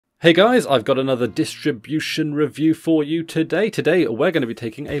Hey guys, I've got another distribution review for you today. Today we're going to be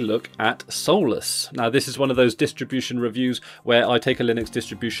taking a look at Solus. Now this is one of those distribution reviews where I take a Linux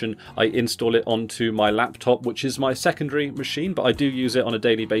distribution, I install it onto my laptop, which is my secondary machine, but I do use it on a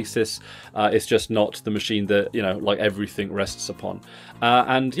daily basis. It's just not the machine that, like everything rests upon.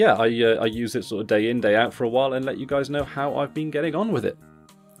 And yeah, I use it sort of day in, day out for a while and let you guys know how I've been getting on with it.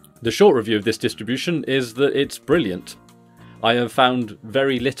 The short review of this distribution is that it's brilliant. I have found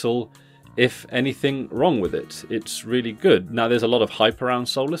very little, if anything, wrong with it. It's really good. Now, there's a lot of hype around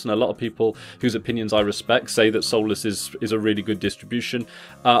Solus, and a lot of people whose opinions I respect say that Solus is a really good distribution.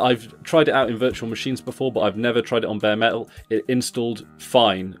 I've tried it out in virtual machines before, but I've never tried it on bare metal. It installed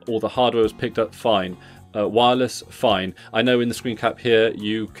fine. All the hardware was picked up fine. Wireless, fine. I know in the screen cap here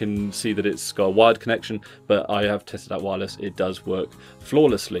you can see that it's got a wired connection, but I have tested out wireless. It does work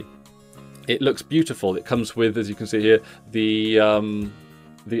flawlessly. It looks beautiful. It comes with, as you can see here, the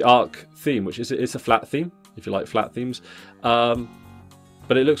Arc theme, which is it's a flat theme, if you like flat themes. But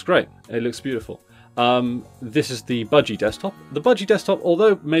it looks great. It looks beautiful. This is the Budgie desktop. The Budgie desktop,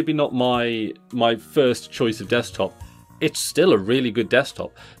 although maybe not my first choice of desktop, it's still a really good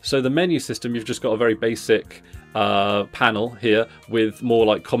desktop. So the menu system, you've just got a very basic panel here with more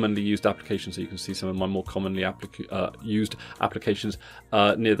like commonly used applications. So you can see some of my more commonly used applications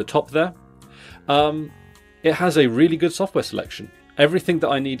near the top there. It has a really good software selection. Everything that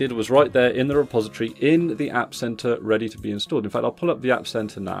I needed was right there in the repository, in the App Center, ready to be installed. In fact, I'll pull up the App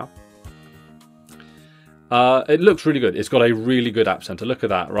Center now. It looks really good. It's got a really good App Center. Look at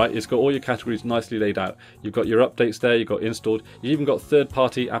that, right? It's got all your categories nicely laid out. You've got your updates there. You've got installed. You've even got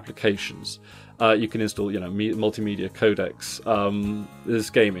third-party applications. You can install, multimedia codecs. There's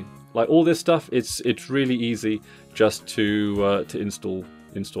gaming, like all this stuff. It's really easy just to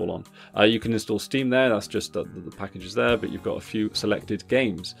install on. You can install Steam there. That's just the packages there, but you've got a few selected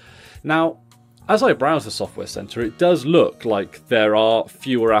games. Now, as I browse the Software Center, it does look like there are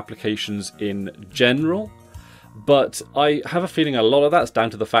fewer applications in general, but I have a feeling a lot of that's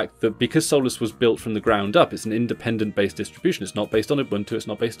down to the fact that because Solus was built from the ground up, it's an independent-based distribution. It's not based on Ubuntu. It's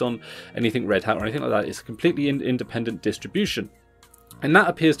not based on anything Red Hat or anything like that. It's a completely independent distribution. And that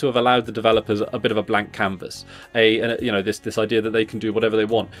appears to have allowed the developers a bit of a blank canvas, this idea that they can do whatever they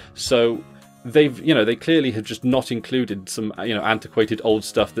want. So they clearly have just not included some antiquated old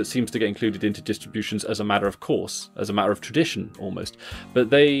stuff that seems to get included into distributions as a matter of course, as a matter of tradition almost. But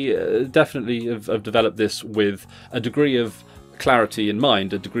they definitely have developed this with a degree of clarity in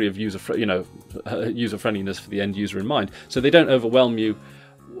mind, a degree of user friendliness for the end user in mind, so they don't overwhelm you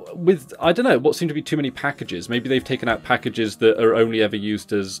with, I don't know, what seem to be too many packages. Maybe they've taken out packages that are only ever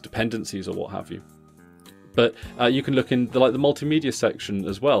used as dependencies or what have you. But you can look in the multimedia section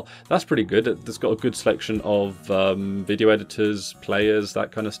as well. That's pretty good. It's got a good selection of video editors, players,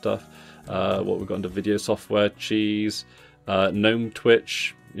 that kind of stuff. What we've got under video software, Cheese, GNOME,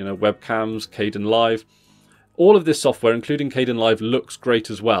 Twitch, webcams, Kden Live. All of this software, including Kden Live, looks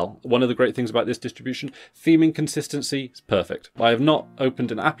great as well. One of the great things about this distribution, theming consistency is perfect. I have not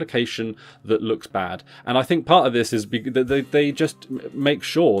opened an application that looks bad. And I think part of this is that they just make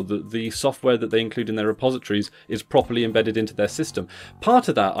sure that the software that they include in their repositories is properly embedded into their system. Part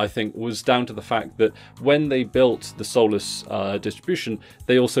of that, I think, was down to the fact that when they built the Solus distribution,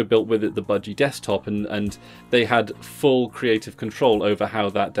 they also built with it the Budgie desktop, and they had full creative control over how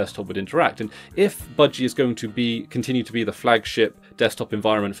that desktop would interact. And if Budgie is going to continue to be the flagship desktop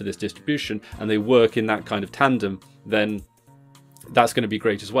environment for this distribution, and they work in that kind of tandem, then that's going to be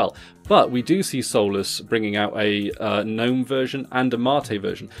great as well. But we do see Solus bringing out a GNOME version and a Mate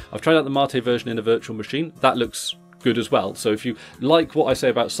version. I've tried out the Mate version in a virtual machine. That looks good as well. So if you like what I say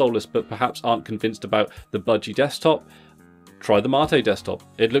about Solus but perhaps aren't convinced about the Budgie desktop, try the Mate desktop.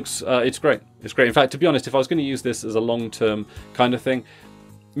 It looks it's great. It's great. In fact, to be honest, if I was going to use this as a long-term kind of thing,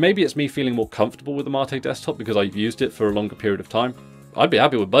 maybe it's me feeling more comfortable with the Mate desktop because I've used it for a longer period of time. I'd be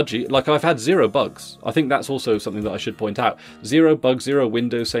happy with Budgie. Like, I've had 0 bugs. I think that's also something that I should point out. 0 bugs, 0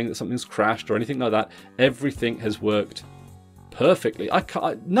 windows saying that something's crashed or anything like that. Everything has worked perfectly.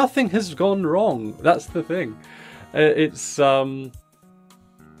 Nothing has gone wrong. That's the thing.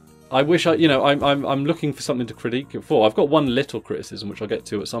 I wish I'm looking for something to critique it for. I've got one little criticism which I'll get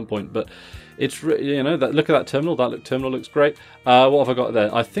to at some point, but it's look at that terminal. That terminal looks great. What have I got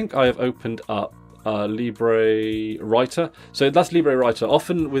there? I think I have opened up LibreWriter. So that's LibreWriter.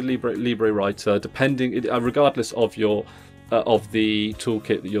 Often with LibreWriter, depending, regardless of your of the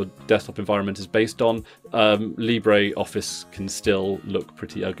toolkit that your desktop environment is based on, LibreOffice can still look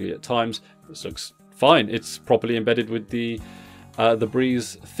pretty ugly at times. This looks fine. It's properly embedded with the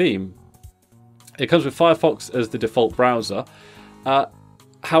Breeze theme. It comes with Firefox as the default browser.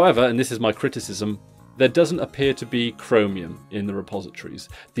 However, and this is my criticism, there doesn't appear to be Chromium in the repositories,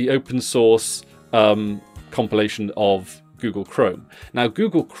 the open source compilation of Google Chrome. Now,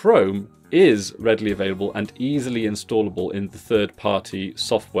 Google Chrome is readily available and easily installable in the third-party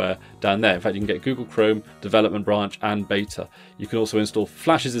software down there. In fact, you can get Google Chrome, Development Branch, and Beta. You can also install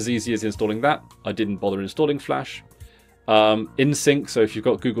Flash is as easy as installing that. I didn't bother installing Flash. InSync, so if you've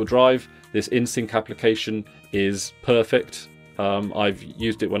got Google Drive, this InSync application is perfect. I've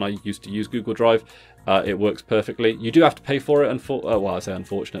used it when I used to use Google Drive. It works perfectly. You do have to pay for it, and well, I say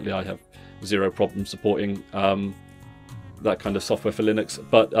unfortunately, I have zero problem supporting that kind of software for Linux.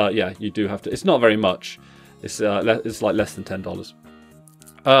 But yeah, you do have to. It's not very much. It's like less than $10.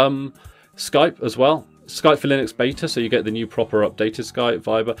 Skype as well. Skype for Linux beta, so you get the new proper updated Skype,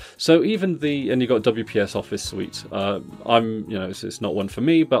 Viber. So even and you got WPS Office Suite. It's not one for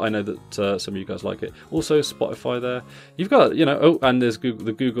me, but I know that some of you guys like it. Also Spotify there. You've got, and there's the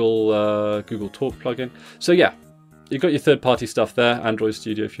Google Talk plugin. So yeah, you've got your third-party stuff there. Android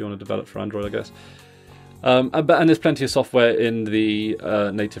Studio if you want to develop for Android, I guess. And there's plenty of software in the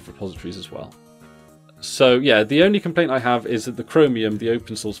native repositories as well. So yeah, the only complaint I have is that the Chromium, the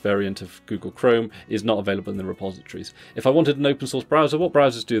open source variant of Google Chrome, is not available in the repositories. If I wanted an open source browser, what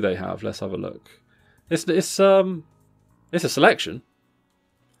browsers do they have? Let's have a look. It's a selection.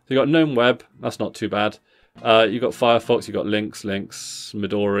 So you got GNOME Web, that's not too bad. You got Firefox, you got Lynx,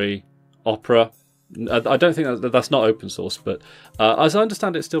 Midori, Opera. I don't think that's not open source, but as I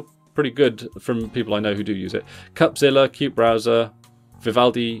understand, it's still pretty good from people I know who do use it. Cupzilla, Cute Browser,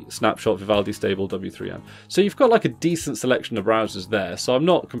 Vivaldi Snapshot, Vivaldi Stable, W3M. So you've got like a decent selection of browsers there. So I'm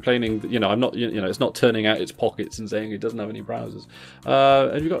not complaining, I'm not, it's not turning out its pockets and saying it doesn't have any browsers.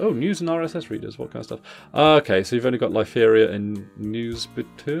 And you've got, news and RSS readers, what kind of stuff. Okay, so you've only got Liferia and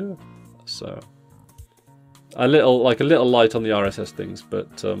Newsbitter. So a little light on the RSS things,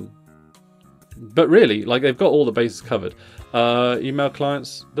 but really, like, they've got all the bases covered. Email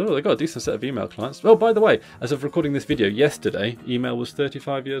clients. Oh, they've got a decent set of email clients. Oh, by the way, as of recording this video yesterday, email was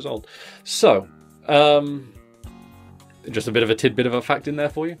 35 years old. So, just a bit of a tidbit of a fact in there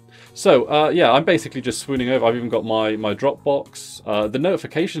for you. So, yeah, I'm basically just swooning over. I've even got my Dropbox. The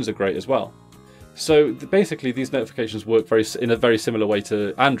notifications are great as well. So basically, these notifications work in a very similar way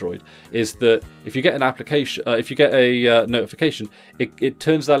to Android. Is that if you get an application, if you get a notification, it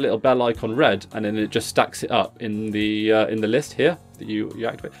turns that little bell icon red, and then it just stacks it up in the list here that you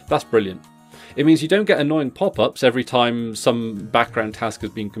activate. That's brilliant. It means you don't get annoying pop-ups every time some background task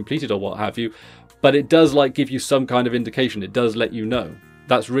has been completed or what have you, but it does give you some kind of indication. It does let you know.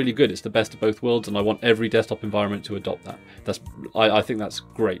 That's really good. It's the best of both worlds, and I want every desktop environment to adopt that. I think that's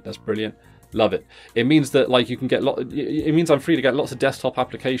great. That's brilliant. Love it. It means that you can get it means I'm free to get lots of desktop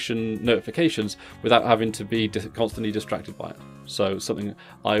application notifications without having to be constantly distracted by it. So something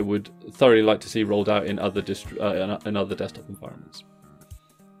I would thoroughly like to see rolled out in other in other desktop environments.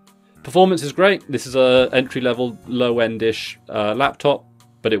 Performance is great. This is a entry-level, low-end-ish laptop,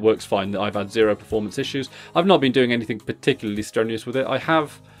 but it works fine. I've had zero performance issues. I've not been doing anything particularly strenuous with it. I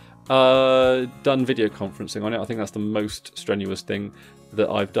have done video conferencing on it. I think that's the most strenuous thing that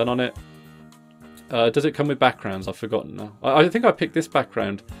I've done on it. Does it come with backgrounds? I've forgotten now. I think I picked this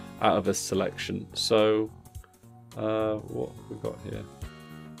background out of a selection. So, what have we got here?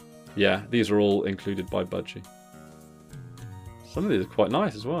 Yeah, these are all included by Budgie. Some of these are quite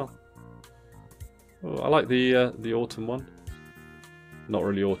nice as well. Oh, I like the autumn one. Not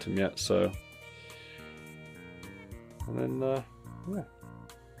really autumn yet, so. And then, yeah.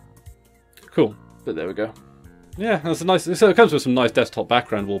 Cool, but there we go. Yeah, that's a nice. So it comes with some nice desktop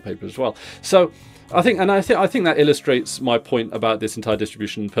background wallpaper as well. So I think that illustrates my point about this entire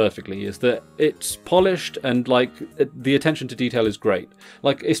distribution perfectly. Is that it's polished and the attention to detail is great.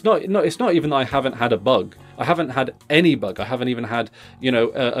 It's not even that I haven't had a bug. I haven't had any bug. I haven't even had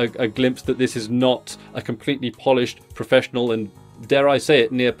a glimpse that this is not a completely polished, professional, and dare I say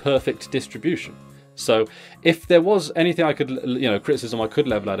it, near perfect distribution. So if there was anything I could, criticism I could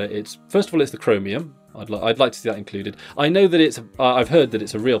level at it, it's first of all it's the Chromium. I'd like to see that included. I know that I've heard that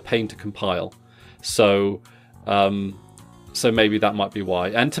it's a real pain to compile, so maybe that might be why.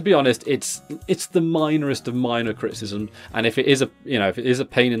 And to be honest, it's the minorest of minor criticism. And if it is a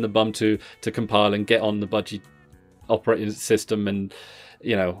pain in the bum to compile and get on the Budgie operating system, and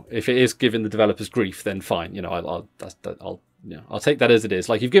if it is giving the developers grief, then fine. I'll take that as it is.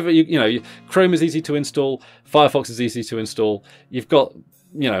 You've given Chrome is easy to install, Firefox is easy to install. You've got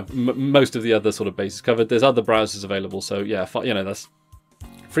most of the other sort of bases covered. There's other browsers available, so yeah, that's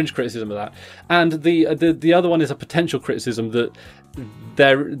fringe criticism of that. And the other one is a potential criticism that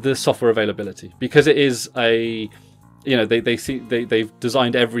the software availability, because it is a you know, they've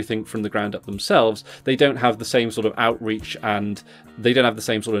designed everything from the ground up themselves. They don't have the same sort of outreach, and they don't have the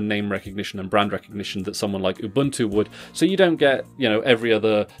same sort of name recognition and brand recognition that someone like Ubuntu would. So you don't get, you know, every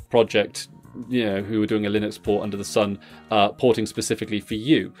other project, you know, who are doing a Linux port under the sun porting specifically for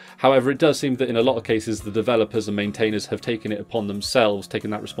you. However, it does seem that in a lot of cases the developers and maintainers have taken it upon themselves, taken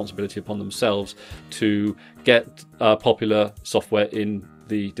that responsibility upon themselves to get popular software in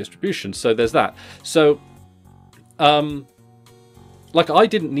the distribution. So there's that. So like, I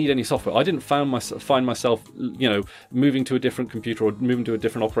didn't need any software. I didn't find myself, you know, moving to a different computer or moving to a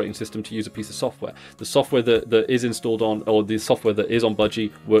different operating system to use a piece of software. The software that is installed on, or the software that is on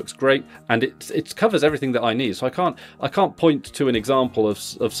Budgie, works great, and it covers everything that I need. So I can't point to an example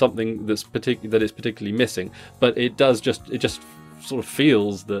of something that is particularly missing, but it just sort of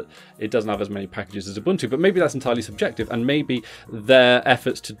feels that it doesn't have as many packages as Ubuntu. But maybe that's entirely subjective, and maybe their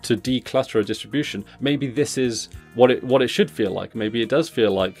efforts to declutter a distribution, maybe this is what it should feel like. Maybe it does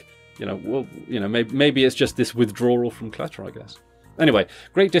feel like, you know, well, you know, maybe it's just this withdrawal from clutter, I guess. Anyway,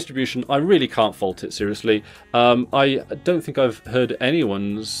 great distribution. I really can't fault it, seriously. I don't think I've heard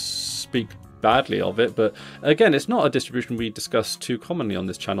anyone speak badly of it, but again, it's not a distribution we discuss too commonly on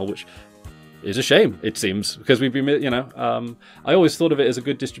this channel, which is a shame, it seems, because we've been, you know, I always thought of it as a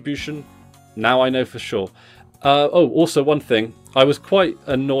good distribution. Now I know for sure. Oh, also one thing, I was quite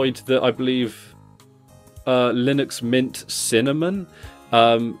annoyed that I believe Linux Mint Cinnamon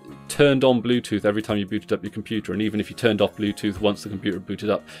turned on Bluetooth every time you booted up your computer, and even if you turned off Bluetooth once the computer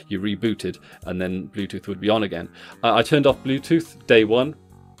booted up, you rebooted and then Bluetooth would be on again. I turned off Bluetooth day one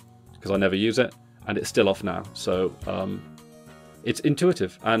because I never use it, and it's still off now. So it's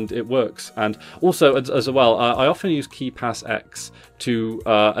intuitive and it works. And also, as well, I often use KeyPass X to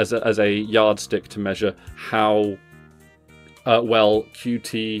as a yardstick to measure how well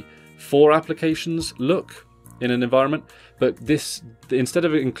Qt4 applications look in an environment. But this, instead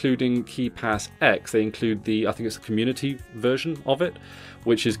of including KeyPass X, they include I think it's the community version of it,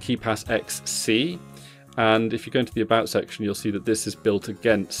 which is KeyPass XC. And if you go into the About section, you'll see that this is built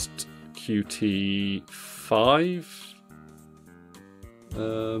against Qt5.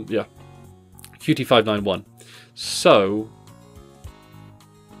 Yeah, Qt591. So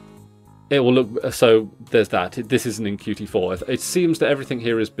it will look, so there's that. This isn't in Qt4. It seems that everything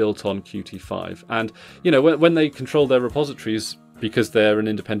here is built on Qt5, and you know, when they control their repositories, because they're an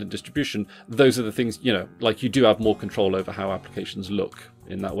independent distribution, those are the things, you know, like, you do have more control over how applications look.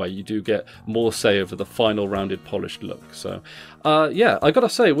 In that way, you do get more say over the final rounded, polished look. So yeah, I gotta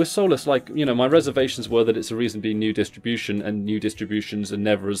say, with Solus, like, you know, my reservations were that it's a reasonably new distribution, and new distributions are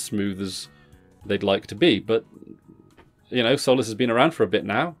never as smooth as they'd like to be. But you know, Solus has been around for a bit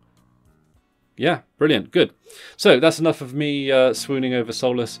now. Yeah, brilliant, good. So that's enough of me swooning over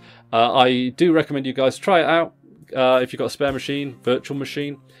Solus. I do recommend you guys try it out if you've got a spare machine, virtual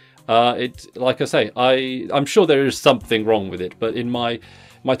machine. Like I say, I'm sure there is something wrong with it, but in my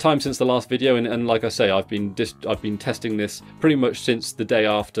time since the last video, and like I say, I've been testing this pretty much since the day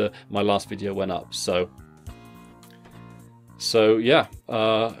after my last video went up. So yeah,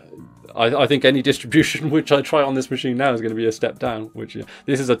 I think any distribution which I try on this machine now is going to be a step down, which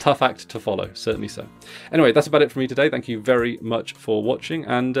this is a tough act to follow, certainly so. Anyway, that's about it for me today. Thank you very much for watching,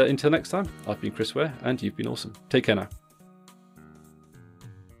 and until next time, I've been Chris Ware, and you've been awesome. Take care now.